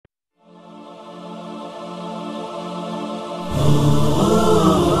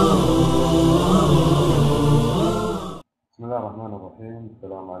Bismillahirrahmanirrahim.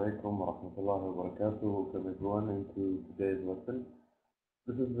 Assalamu alaikum wa rahmatullahi wa barakatuh. Welcome everyone into today's lesson.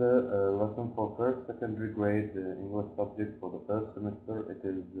 This is the lesson for first secondary grade English subject for the first semester. It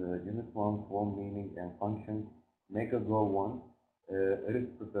is Unit 1, Form, Meaning and Functions, Make a Go 1. It is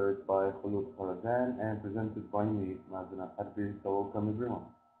prepared by Khulud Farazan and presented by me, Mazen Al-Harbi. So welcome everyone.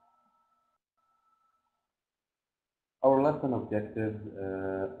 Our lesson objectives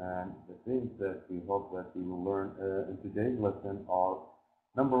and the things that we hope that we will learn in today's lesson are: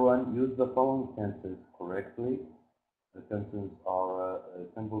 number one, use the following tenses correctly. The tenses are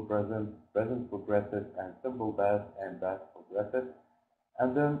simple present, present progressive, and simple past and past progressive.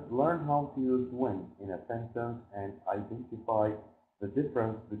 And then learn how to use when in a sentence and identify the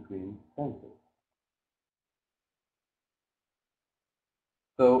difference between tenses.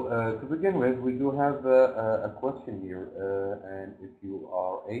 So to begin with, we do have a question here, and if you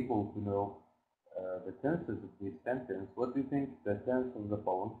are able to know the tenses of this sentence, what do you think the tense of the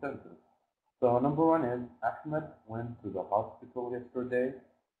following sentence? So number one is Ahmed went to the hospital yesterday,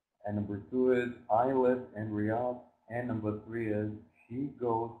 and number two is I live in Riyadh, and number three is she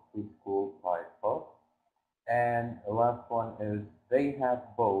goes to school by bus, and the last one is they have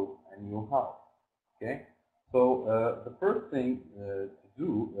both a new house. Okay, so the first thing to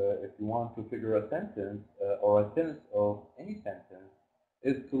do if you want to figure a sentence or a tense of any sentence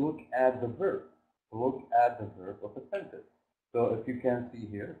is to look at the verb. Look at the verb of a sentence. So if you can see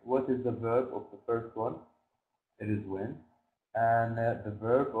here, what is the verb of the first one? It is went. And the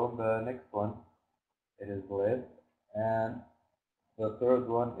verb of the next one, it is live. And the third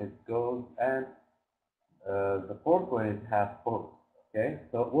one is goes. And the fourth one is have both. Okay,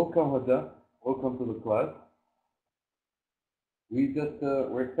 so welcome Huda. Welcome to the class. We just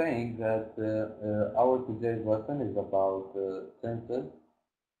were saying that our today's lesson is about tenses,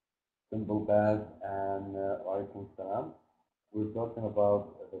 simple past, and alaikum salam. We're talking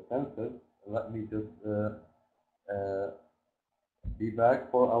about the tenses. Let me just be back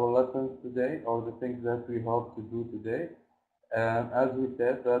for our lessons today, or the things that we hope to do today. As we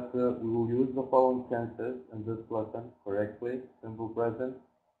said that we will use the following tenses in this lesson correctly: simple present,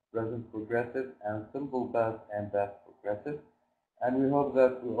 present progressive, and simple past and past progressive. And we hope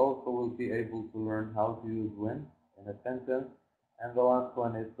that we also will be able to learn how to use when in a sentence. And the last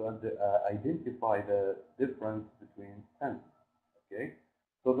one is to identify the difference between tenses. Okay?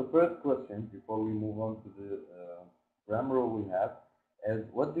 So the first question, before we move on to the grammar rule we have, is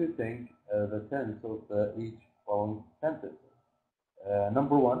what do you think the tense of each following sentence is?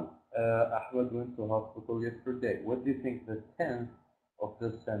 Number one, Ahmed went to hospital yesterday. What do you think the tense of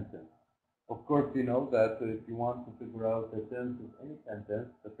this sentence? Of course, you know that if you want to figure out the tense of any sentence,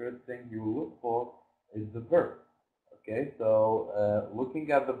 the first thing you look for is the verb. Okay, so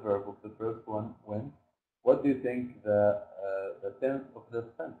looking at the verb of the first one, when, what do you think the tense of this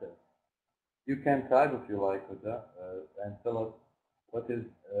sentence? You can type if you like, Huda, and tell us what is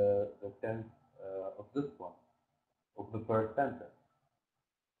the tense of this one, of the first sentence.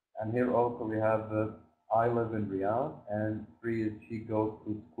 And here also we have I live in Riyadh, and three is she goes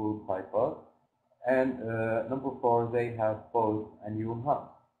to school by bus, and number four, they have both a new house.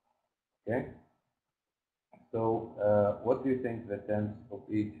 Okay, so what do you think the tense of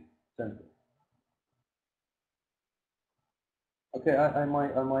each sentence? Okay, I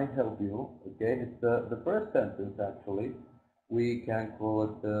might help you. Okay, it's the first sentence actually. We can call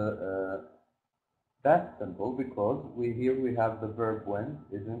it past simple because here we have the verb when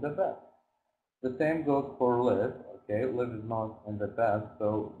is in the past. The same goes for live. Okay, live is not in the past,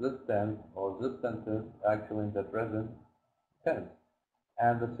 so this tense or this sentence actually in the present tense.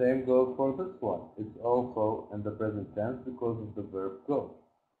 And the same goes for this one. It's also in the present tense because of the verb go.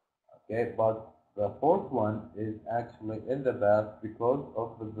 Okay, but the fourth one is actually in the past because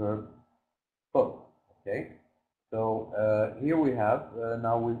of the verb put. Okay, so here we have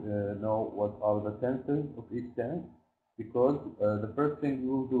now we know what are the tenses of each tense. Because the first thing we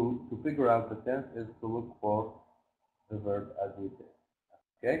will do to figure out the tense is to look for the verb as we said.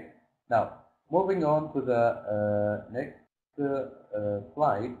 Okay. Now, moving on to the next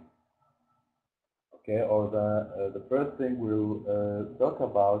slide. Okay, or the first thing we'll talk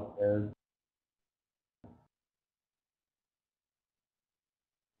about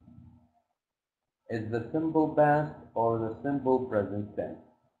is the simple past or the simple present tense.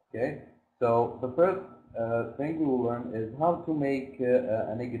 Okay. So the first thing we will learn is how to make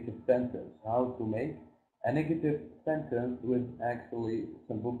a negative sentence. How to make a negative sentence with actually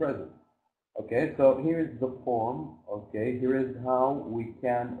simple present. Okay, so here is the form. Okay, here is how we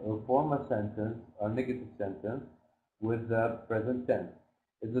can form a sentence, a negative sentence, with the present tense.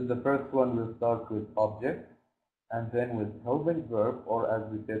 Is it the first one? We'll start with object, and then with helping verb, or as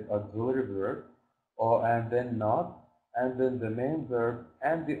we said, auxiliary verb, or and then not, and then the main verb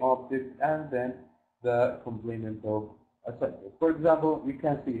and the object, and then the complement of a sentence. For example, we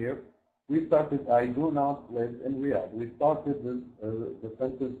can see here, we started, I do not live in Riyadh. We started this, the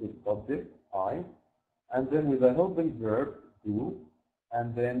sentence with subject, I, and then with a helping verb, do,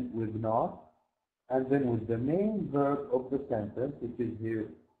 and then with not, and then with the main verb of the sentence, which is here,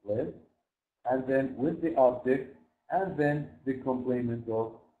 live, and then with the object, and then the complement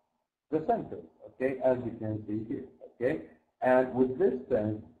of the sentence, okay, as you can see here, okay. And with this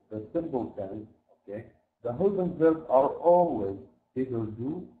tense, the simple tense, okay, the helping verbs are always either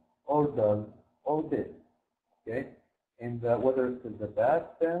do or does or did, okay. In the, whether it's in the past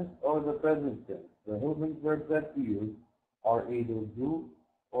tense or the present tense, the helping verbs that we use are either do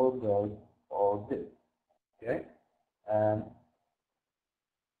or does or did, okay. And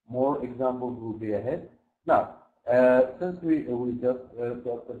more examples will be ahead. Now, since we just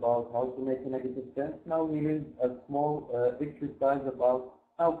talked about how to make a negative tense, now we need a small exercise about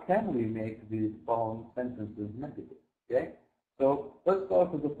how can we make these following sentences negative. Okay, so let's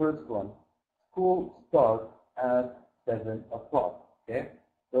start with the first one. School starts at 7 o'clock. Okay,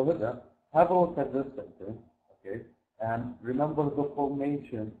 so with that, have a look at this sentence. Okay, and remember the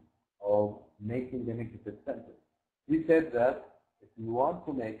formation of making a negative sentence. We said that if you want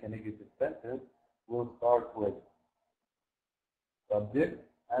to make a negative sentence, we'll start with subject,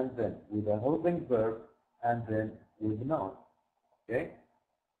 and then with a helping verb, and then with not. Okay?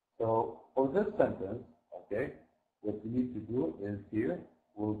 So for this sentence, okay, what we need to do is here,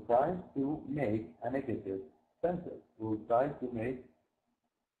 we'll try to make a negative sentence. We'll try to make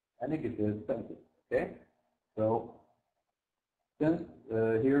a negative sentence. Okay? So since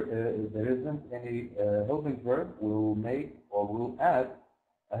here there isn't any helping verb, we'll make or we'll add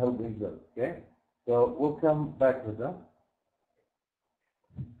a helping verb. Okay? So we'll come back with that.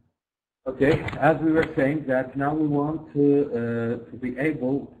 Okay, as we were saying that now we want to be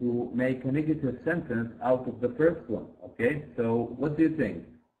able to make a negative sentence out of the first one. Okay, so what do you think?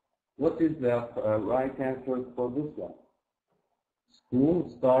 What is the right answer for this one? School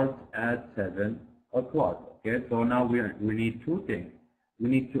starts at 7 o'clock. Okay, so now we need two things. We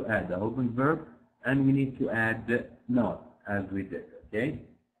need to add the helping verb, and we need to add not, as we did. Okay,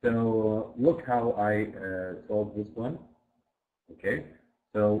 so look how I solved this one. Okay.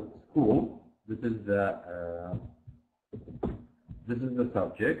 So school, this is the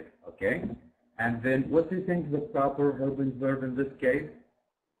subject, okay? And then what do you think is the proper helping verb in this case?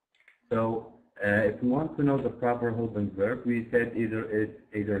 So if we want to know the proper helping verb, we said it's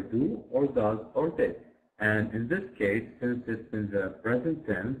either do or does or did. And in this case, since it's in the present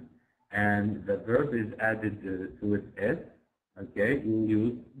tense and the verb is added to its s, okay, we'll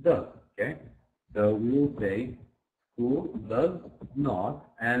use does, okay? So we will say school does not,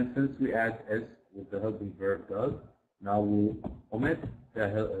 and since we add s with the helping verb does, now we'll omit the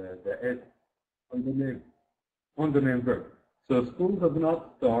s on the main verb. So school does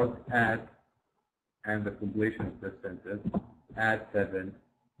not start at, and the completion of this sentence, at 7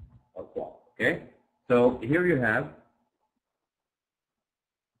 o'clock. Okay? So here you have,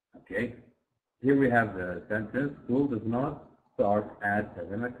 okay, here we have the sentence, school does not start at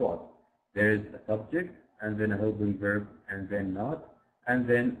 7 o'clock. There is a subject, and then a helping verb, and then not, and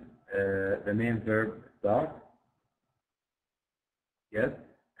then the main verb start, yes,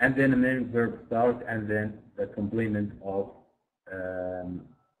 and then the main verb start, and then the complement of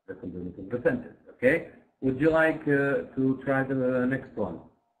the sentence. Okay? Would you like to try the next one?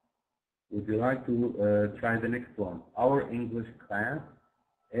 Would you like to try the next one? Our English class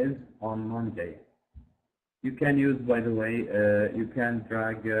is on Monday. You can use, by the way, you can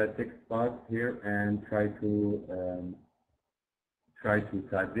drag text box here and try to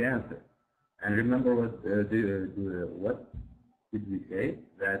type the answer. And remember what did we say?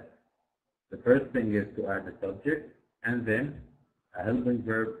 That the first thing is to add the subject, and then a helping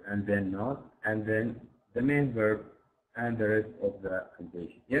verb, and then not, and then the main verb, and the rest of the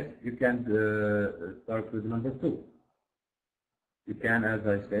completion. Yes, you can start with number 2. You can, as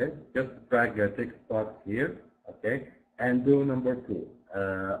I said, just drag a text box here, okay, and do number 2.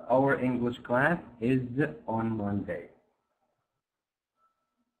 Our English class is on Monday.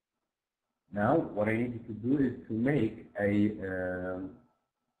 Now, what I need you to do is to make a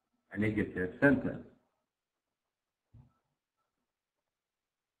negative sentence.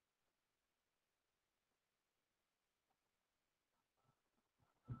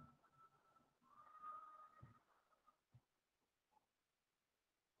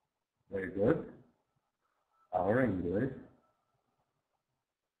 Very good. Our English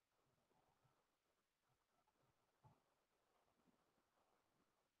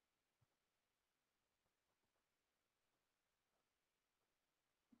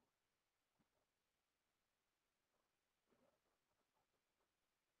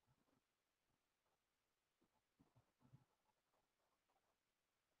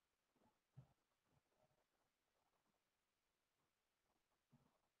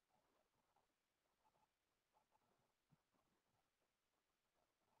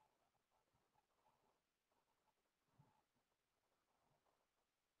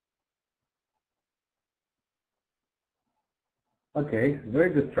Okay, very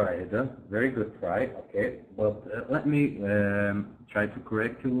good try, Ida. Very good try. Okay, but let me try to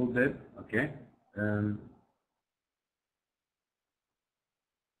correct you a little bit. Okay. Um,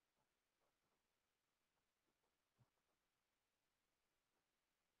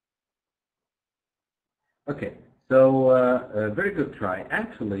 okay. So very good try.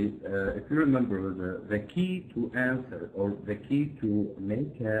 Actually, if you remember, the key to answer or the key to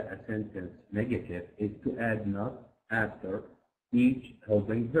make a sentence negative is to add not after each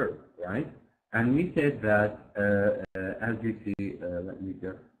helping verb, right? And we said that, as you see, let me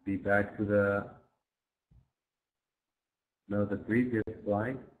just be back to the previous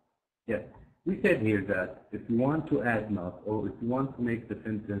slide. Yes, we said here that if you want to add not, or if you want to make the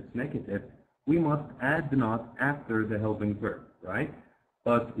sentence negative, we must add not after the helping verb, right?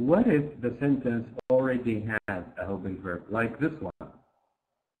 But what if the sentence already has a helping verb, like this one?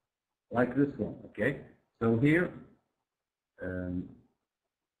 Like this one, okay? So here,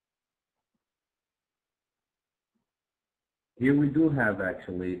 here we do have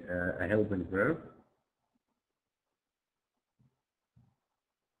actually a helping verb.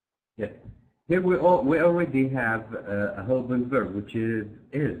 Yes. Here we already have a helping verb, which is.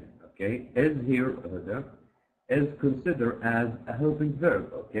 Okay, is here is considered as a helping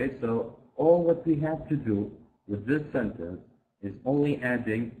verb. Okay, so all what we have to do with this sentence is only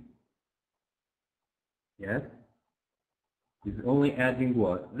adding. Yes, is only adding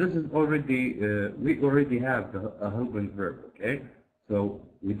what? This is already we already have a helping verb. Okay, so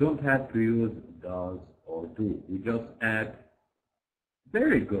we don't have to use does or do. We just add.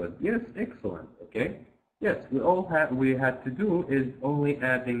 Very good. Yes, excellent. Okay. Yes, we had to do is only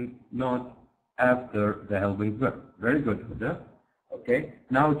adding not after the helping verb. Very good, Huda. Okay.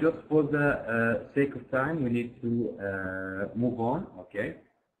 Now, just for the sake of time, we need to move on. Okay.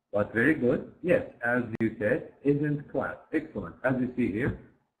 But very good. Yes, as you said, isn't class. Excellent. As you see here,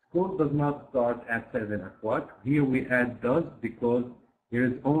 school does not start at 7 o'clock. Here we add does because here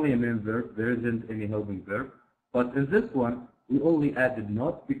is only a main verb. There isn't any helping verb. But in this one, we only added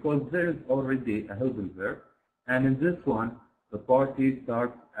not because there is already a helping verb. And in this one, the party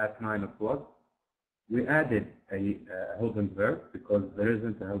starts at 9 o'clock. We added a helping verb because there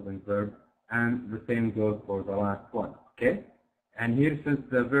isn't a helping verb. And the same goes for the last one. Okay? And here, since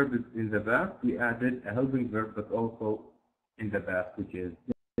the verb is in the past, we added a helping verb, but also in the past, which is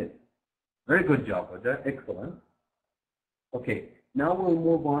did. Very good job with that. Excellent. Okay. Now we'll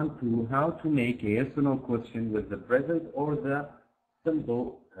move on to how to make a yes or no question with the present or the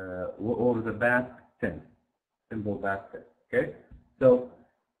simple or the past tense, simple past tense. Okay. So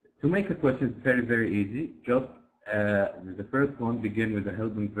to make a question is very, very easy. Just the first one begin with the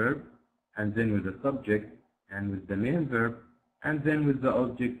helping verb, and then with the subject, and with the main verb, and then with the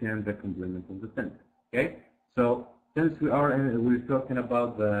object and the complement of the sentence. Okay. So since we're talking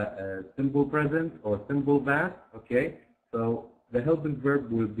about the simple present or simple past. Okay. So the helping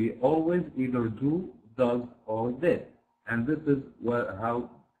verb will be always either do, does, or did. And this is how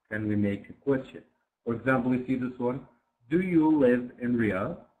can we make a question. For example, you see this one. Do you live in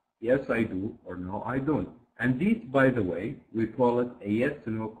Riyadh? Yes, I do, or no, I don't. And these, by the way, we call it a yes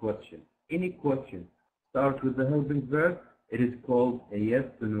or no question. Any question starts with the helping verb, it is called a yes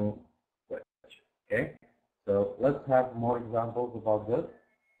or no question. Okay? So let's have more examples about this.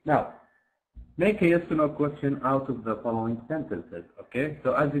 Now, make a yes or no question out of the following sentences. Okay,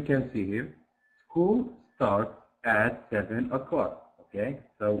 so as you can see here, school starts at 7 o'clock. Okay,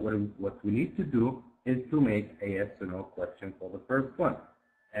 so what we need to do is to make a yes or no question for the first one.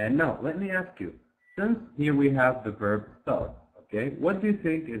 And now let me ask you, since here we have the verb start, okay, what do you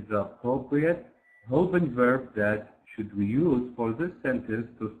think is the appropriate helping verb that should we use for this sentence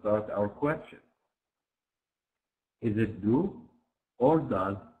to start our question? Is it do, or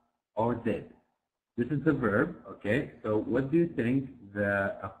does, or did? This is the verb, okay? So what do you think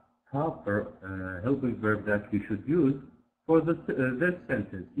the proper helping verb that we should use for this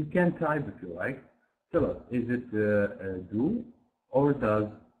sentence? You can type if you like. Tell us, is it do, or does,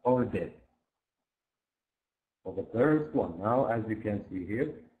 or did? For the first one, now as you can see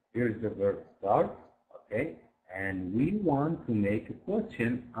here, here's the verb start, okay? And we want to make a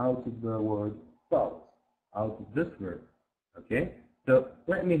question out of the word start, out of this verb, okay? So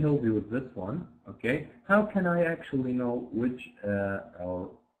let me help you with this one, okay? How can I actually know which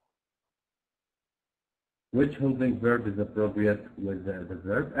helping verb is appropriate with the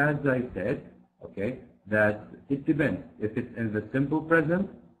verb? As I said, okay, that it depends. If it's in the simple present,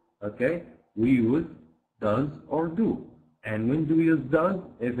 okay, we use does or do. And when do we use does?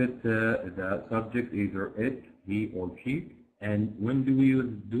 If it's the subject, either it, he, or she. And when do we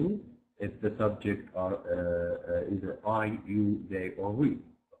use do? if the subject are either I, you, they, or we.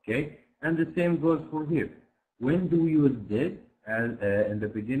 Okay, and the same goes for here. When do we use did as in the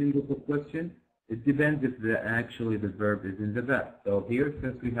beginning of the question? It depends if actually the verb is in the past. So here,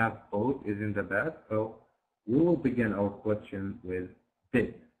 since we have both is in the past, so we will begin our question with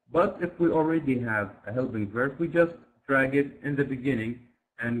did. But if we already have a helping verb, we just drag it in the beginning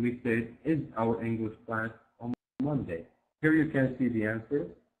and we say, is our English class on Monday? Here you can see the answers.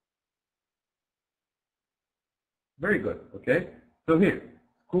 Very good, okay? So here,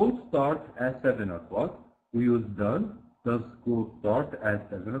 school starts at 7 o'clock. We use does. Does school start at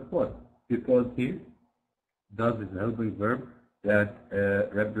 7 o'clock? Because here, does is a helping verb that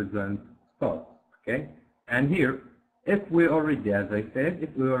represents start, okay? And here, if we already, as I said, if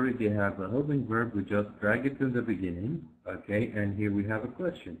we already have a helping verb, we just drag it to the beginning, okay? And here we have a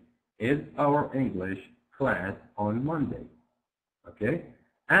question. Is our English class on Monday? Okay?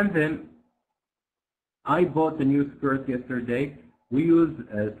 And then, I bought a new skirt yesterday. We use,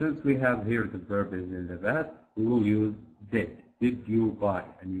 since we have here the verb is in the past, we will use did. Did you buy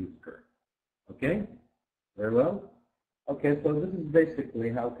a new skirt? Okay? Very well? Okay, so this is basically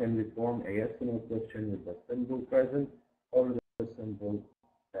how can we form a yes or no question with the simple present or the simple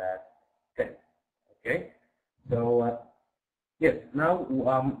past tense. Okay? So, yes, now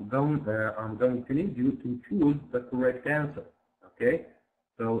I'm going to need you to choose the correct answer. Okay?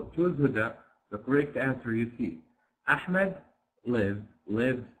 So choose the correct answer you see. Ahmed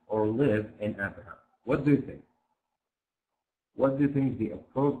lives or live in Abraham. What do you think? What do you think the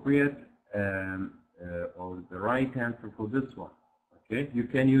appropriate or the right answer for this one? Okay, you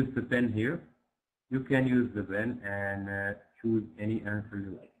can use the pen here. You can use the pen and choose any answer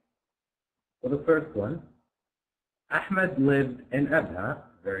you like. For the first one, Ahmed lived in Abha.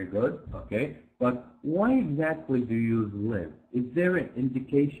 Very good. Okay, but why exactly do you use live? Is there an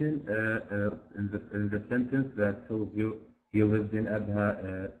indication in the sentence that tells you he lived in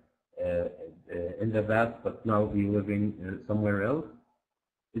Abha in the past, but now he's living somewhere else?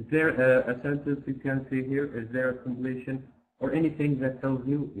 Is there a sentence you can see here? Is there a completion or anything that tells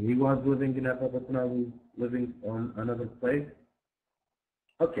you he was living in Abha, but now he's living on another place?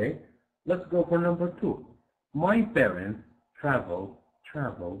 Okay, let's go for number 2. My parents traveled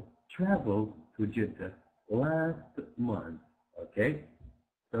to Jeddah last month. Okay,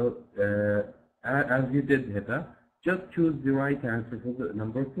 so as you did, Hita, just choose the right answer for the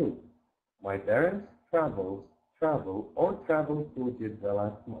number 2. My parents traveled to Jeddah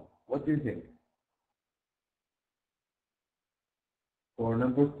last month. What do you think? For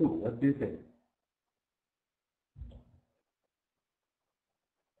number 2, what do you think?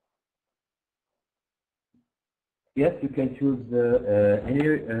 Yes, you can choose any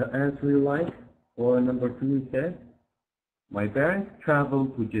answer you like. For number 2, you said, my parents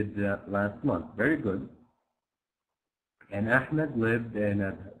traveled to Jeddah last month. Very good. And Ahmed lived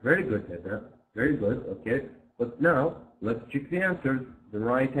in very good, Heather. Very good, okay. But now, let's check the answers, the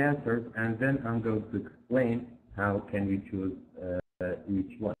right answers, and then I'm going to explain how can we choose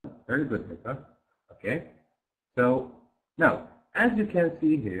each one. Very good, Heather. Okay. So, now, as you can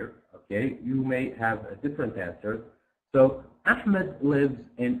see here, okay, you may have a different answer. So, Ahmed lives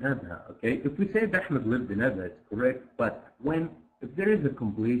in Abha, okay. If we say that Ahmed lived in Abha, it's correct, but if there is a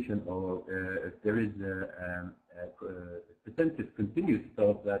completion or if there is the sentence continues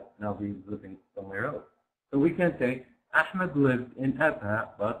so that now he's living somewhere else. So we can say Ahmed lived in Abha,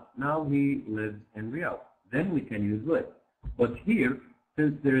 but now he lives in Riyadh. Then we can use live. But here,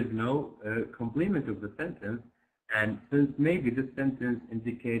 since there is no complement of the sentence, and since maybe this sentence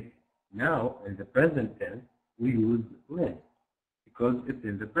indicates now in the present tense, we use live because it's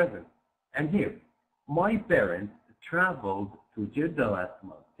in the present. And here, my parents traveled to Jeddah last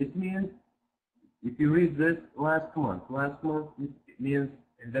month. It means, if you read this last month it means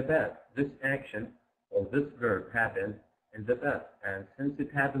in the past. This action or this verb happens in the past. And since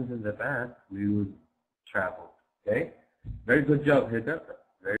it happens in the past, we use travel. Okay? Very good job, Hida.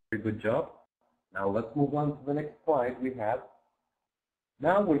 Very good job. Now let's move on to the next slide we have.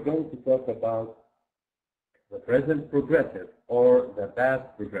 Now we're going to talk about the present progressive or the past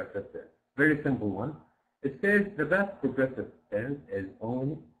progressive tense. Very simple one. It says the past progressive tense is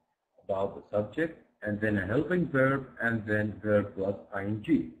only about the subject and then a helping verb and then verb plus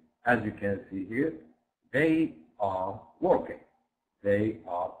ing. As you can see here, they are working. They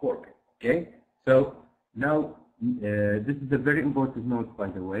are working. Okay? So now this is a very important note, by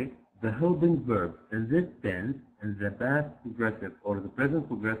the way. The helping verbs in this tense, in the past progressive or the present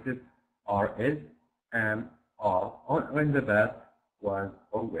progressive, are is, am, are, or in the past, was,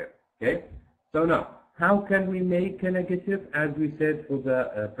 or were. Okay? So now, How can we make a negative? As we said for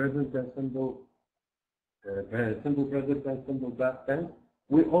the present and simple, simple present and simple past tense,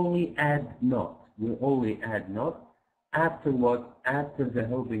 we only add not. We only add not after what? After the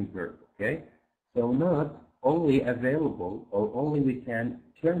helping verb. Okay? So not only available, or only we can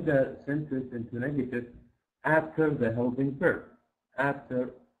turn the sentence into negative after the helping verb.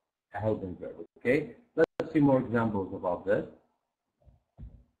 After a helping verb. Okay? Let's see more examples about this.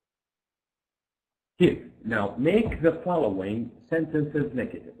 Here, now make the following sentences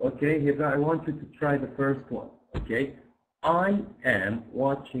negative. Okay, here I want you to try the first one. Okay, I am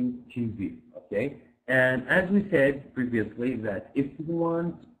watching TV. Okay, and as we said previously, that if you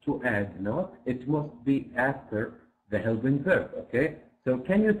want to add not, it must be after the helping verb. Okay, so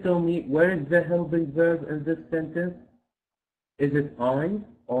can you tell me where is the helping verb in this sentence? Is it I,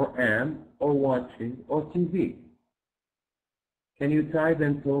 or am, or watching, or TV? Can you type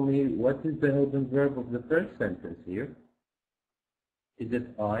and tell me what is the helping verb of the first sentence here? Is it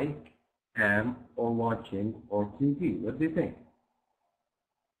I, am, or watching, or TV? What do you think?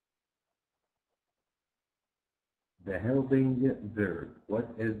 The helping verb. What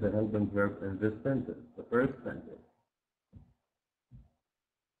is the helping verb in this sentence? The first sentence.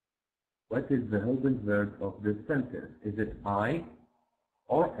 What is the helping verb of this sentence? Is it I,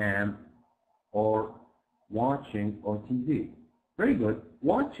 or am, or watching, or TV? Very good.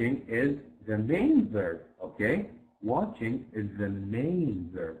 Watching is the main verb, okay? Watching is the main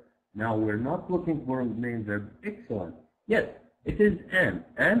verb. Now, we're not looking for a main verb. Excellent. Yes, it is am.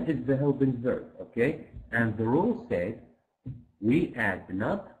 Am is the helping verb, okay? And the rule says we add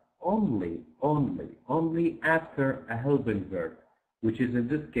not only after a helping verb, which is in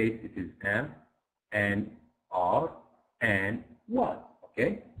this case, it is am, and are, and was,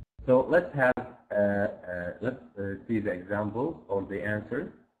 okay? So let's have see the examples or the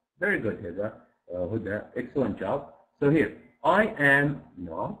answers. Very good, Huda. Excellent job. So here, I am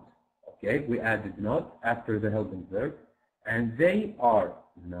not. Okay, we added not after the helping verb, and they are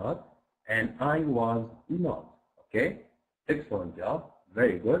not, and I was not. Okay, excellent job.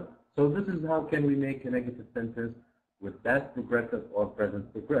 Very good. So this is how can we make a negative sentence with past progressive or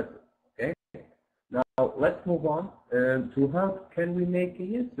present progressive. Okay. Now let's move on to how can we make a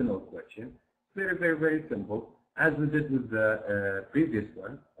yes or no question. Very, very, very simple, as we did with the previous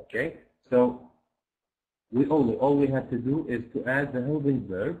one. Okay, so all we have to do is to add the helping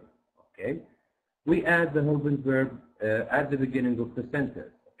verb. Okay, we add the helping verb at the beginning of the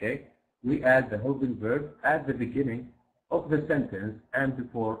sentence. Okay, we add the helping verb at the beginning of the sentence and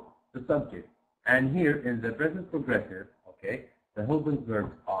before the subject. And here in the present progressive, okay, the helping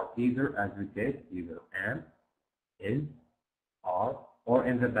verbs are either, as we said, either am, is, are, or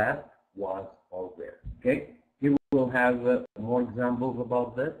in the past, was, or were. Okay, here we will have more examples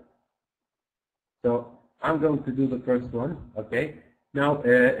about this. So I'm going to do the first one. Okay, now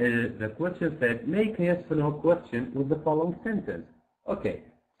the question said make a yes or no question with the following sentence. Okay,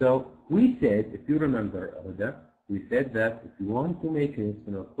 so we said, if you remember, we said that if you want to make a yes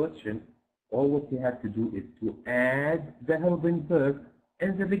or no question, all what you have to do is to add the helping verb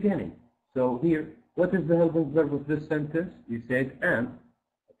in the beginning. So here, what is the helping verb of this sentence? You said am.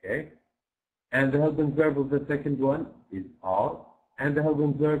 Okay, and the helping verb of the second one is are, and the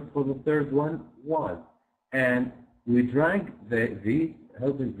helping verb for the third one was. And we drag these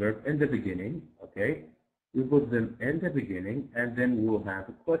helping verb in the beginning. Okay, we put them in the beginning, and then we'll have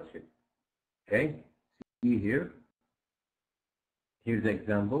a question. Okay, see here. Here's the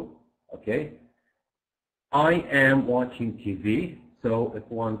example. Okay, I am watching TV. So if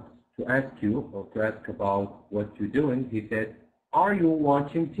one to ask you or to ask about what you're doing, he said, are you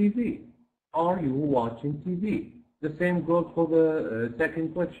watching TV? Are you watching TV? The same goes for the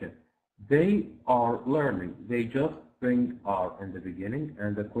second question. They are learning. They just bring are in the beginning,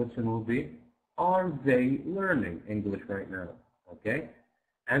 and the question will be, are they learning English right now? Okay,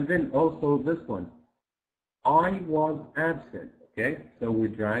 and then also this one, I was absent. Okay, so we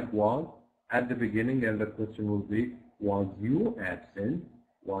drag was at the beginning, and the question will be, was you absent?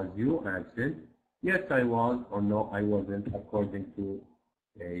 Was you absent? Yes, I was, or no, I wasn't, according to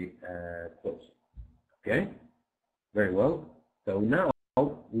a question. Okay, very well. So now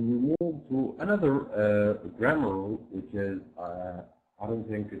we will move to another grammar rule, which is, I don't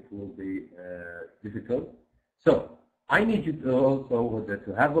think it will be difficult. So I need you to also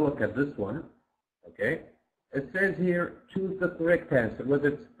to have a look at this one. Okay, it says here, choose the correct answer, whether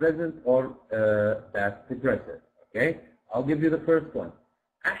it's present or past progressive. Okay, I'll give you the first one.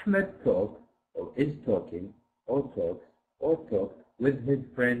 Ahmed talked, or is talking, or talks with his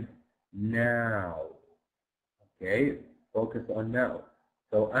friend now. Okay, focus on now.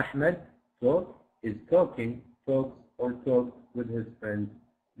 So Ahmed talked is talking, talks, or talks with his friend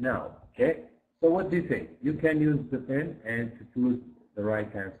now. Okay? So what do you think? You can use the pen and to choose the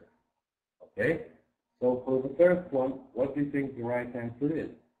right answer. Okay? So for the first one, what do you think the right answer is?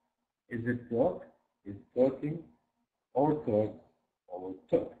 Is it talk, is talking, or talks, or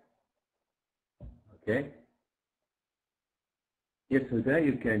talk? Okay? Yes, so that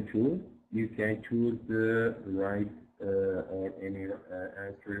you can choose. You can choose the right or any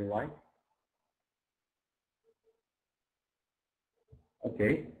answer you like.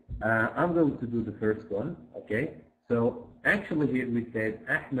 Okay, I'm going to do the first one. Okay, so actually here we said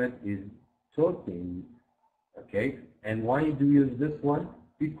Ahmed is talking. Okay, and why do you use this one?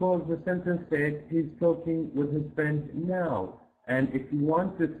 Because the sentence said he's talking with his friend now. And if you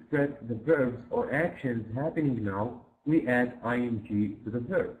want to express the verbs or actions happening now, we add ing to the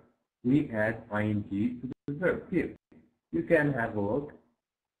verb. We add ing to the verb here. You can have a look.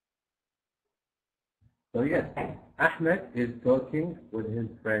 So yes, Ahmed is talking with his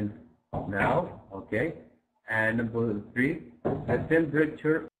friend now, okay? And number 3, the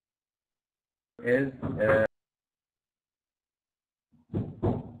temperature is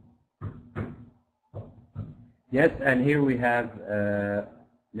yes, and here we have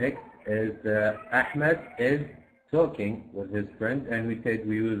next is Ahmed is talking with his friend, and we said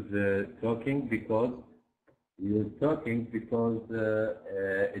we use talking because it's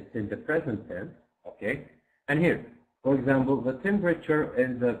in the present tense. Okay, and here, for example, the temperature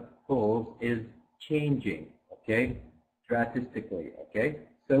in the pool is changing, okay, drastically, okay.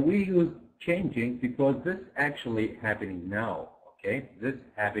 So we use changing because this actually happening now, okay, this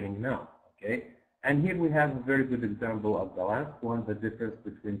happening now, okay. And here we have a very good example of the last one, the difference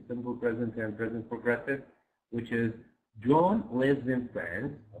between simple present and present progressive, which is John lives in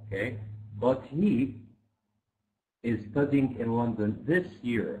France, okay, but he is studying in London this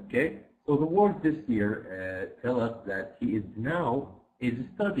year, okay. So the word this year tell us that he is now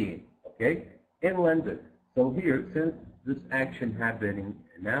studying, okay, in London. So here, since this action happening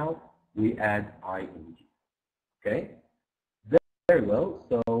now, we add ing, okay. Very well.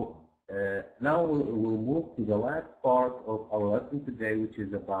 So now we'll move to the last part of our lesson today, which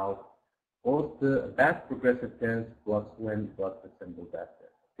is about both the past progressive tense plus when plus the simple past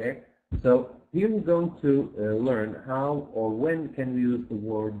tense, okay. So here we're going to learn how or when can we use the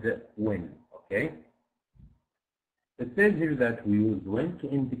word when, okay? It says here that we use when to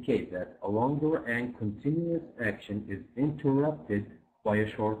indicate that a longer and continuous action is interrupted by a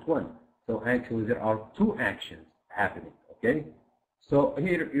short one. So actually there are two actions happening, okay? So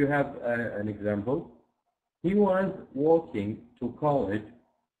here you have an example. He was walking to college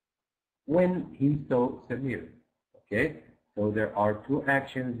when he saw Samir, okay? So there are two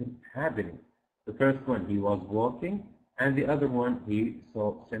actions happening. The first one, he was walking, and the other one, he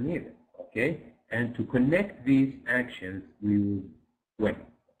saw Samir, okay? And to connect these actions, we use when,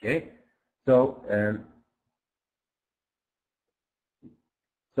 okay? So,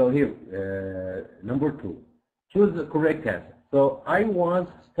 here, number 2, choose the correct answer. So I was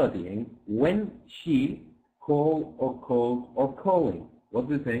studying when she called or calling. What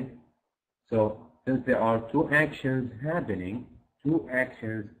do you think? So since there are two actions happening,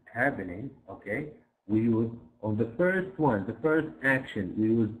 okay, we use on the first one, the first action, we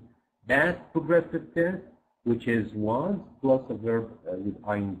use past progressive tense, which is was plus a verb with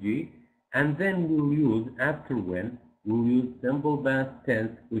ing, and then we'll use after when, we'll use simple past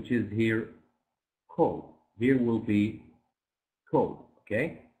tense, which is here called. Here will be called,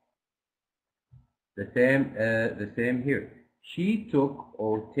 okay? The same here. She took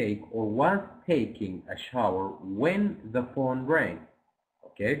or was taking a shower when the phone rang,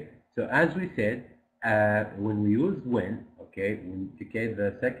 okay? So as we said, when we use when, okay, we indicate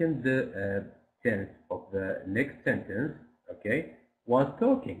the second tense of the next sentence, okay, was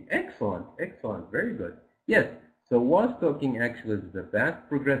talking. Excellent, very good. Yes, so was talking actually is the past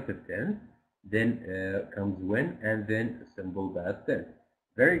progressive tense, then comes when, and then simple past tense.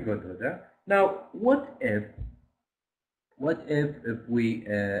 Very good, Huda. Now, what if we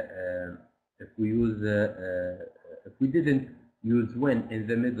didn't use when in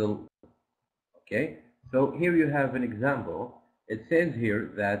the middle? Okay, so here you have an example. It says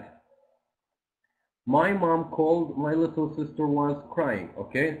here that my mom called, my little sister was crying.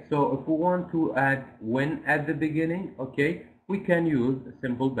 Okay, so if we want to add when at the beginning, okay, we can use a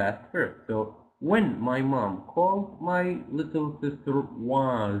simple past first. So when my mom called, my little sister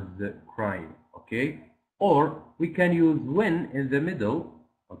was crying. Okay, or we can use when in the middle.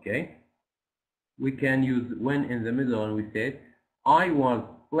 Okay, we can use when in the middle, and we said I was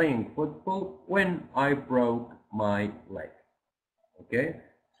playing football when I broke my leg. Okay,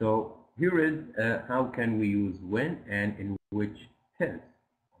 so here is how can we use when and in which tense.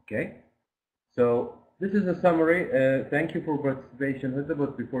 Okay, so this is a summary. Thank you for participation, Huda,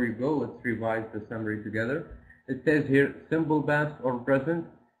 but before you go, let's revise the summary together. It says here simple past or present.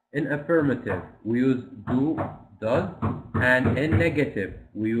 In affirmative we use do, does, and in negative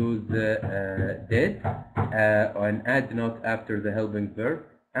we use did and add not after the helping verb,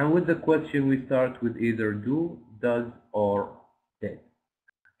 and with the question we start with either do, does, or did.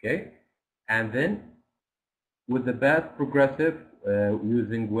 Okay, and then with the past progressive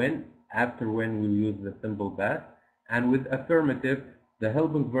using when, after when we use the simple past, and with affirmative the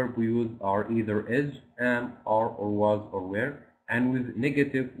helping verb we use are either is, am, are, or was, or were, and with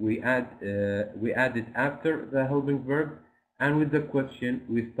negative we add it after the helping verb, and with the question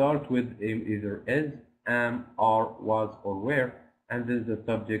we start with either is, am, are, was, or were, and then the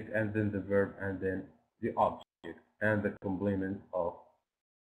subject, and then the verb, and then the object and the complement of